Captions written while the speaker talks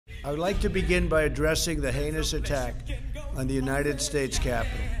I would like to begin by addressing the heinous attack on the United States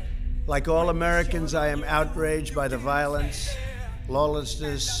Capitol. Like all Americans, I am outraged by the violence,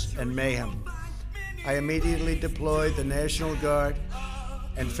 lawlessness, and mayhem. I immediately deployed the National Guard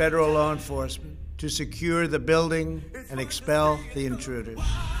and federal law enforcement to secure the building and expel the intruders.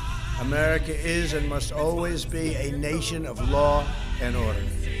 America is and must always be a nation of law and order.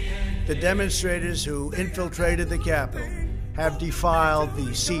 The demonstrators who infiltrated the Capitol have defiled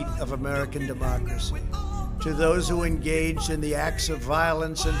the seat of American democracy. To those who engaged in the acts of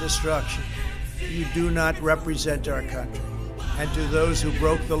violence and destruction, you do not represent our country. And to those who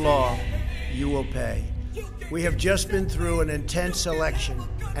broke the law, you will pay. We have just been through an intense election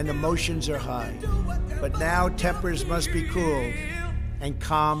and emotions are high. But now tempers must be cooled and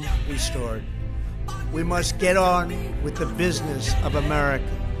calm restored. We must get on with the business of America.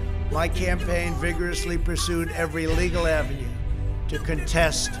 My campaign vigorously pursued every legal avenue to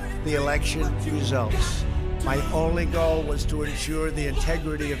contest the election results. My only goal was to ensure the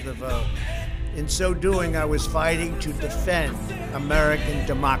integrity of the vote. In so doing, I was fighting to defend American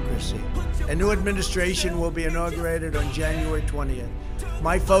democracy. A new administration will be inaugurated on January 20th.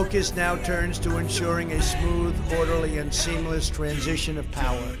 My focus now turns to ensuring a smooth, orderly, and seamless transition of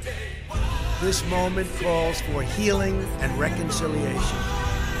power. This moment calls for healing and reconciliation.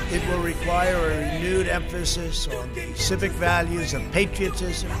 It will require a renewed emphasis on the civic values of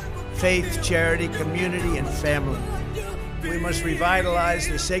patriotism, faith, charity, community, and family. We must revitalize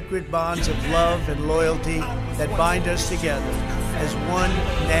the sacred bonds of love and loyalty that bind us together as one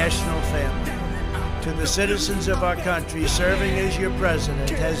national family. To the citizens of our country, serving as your president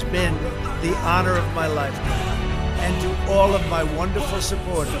has been the honor of my lifetime. And to all of my wonderful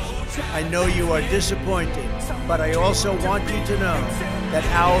supporters, I know you are disappointed, but I also want you to know that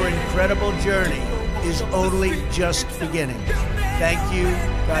our incredible journey is only just beginning. Thank you,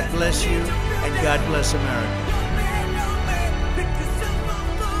 God bless you, and God bless America.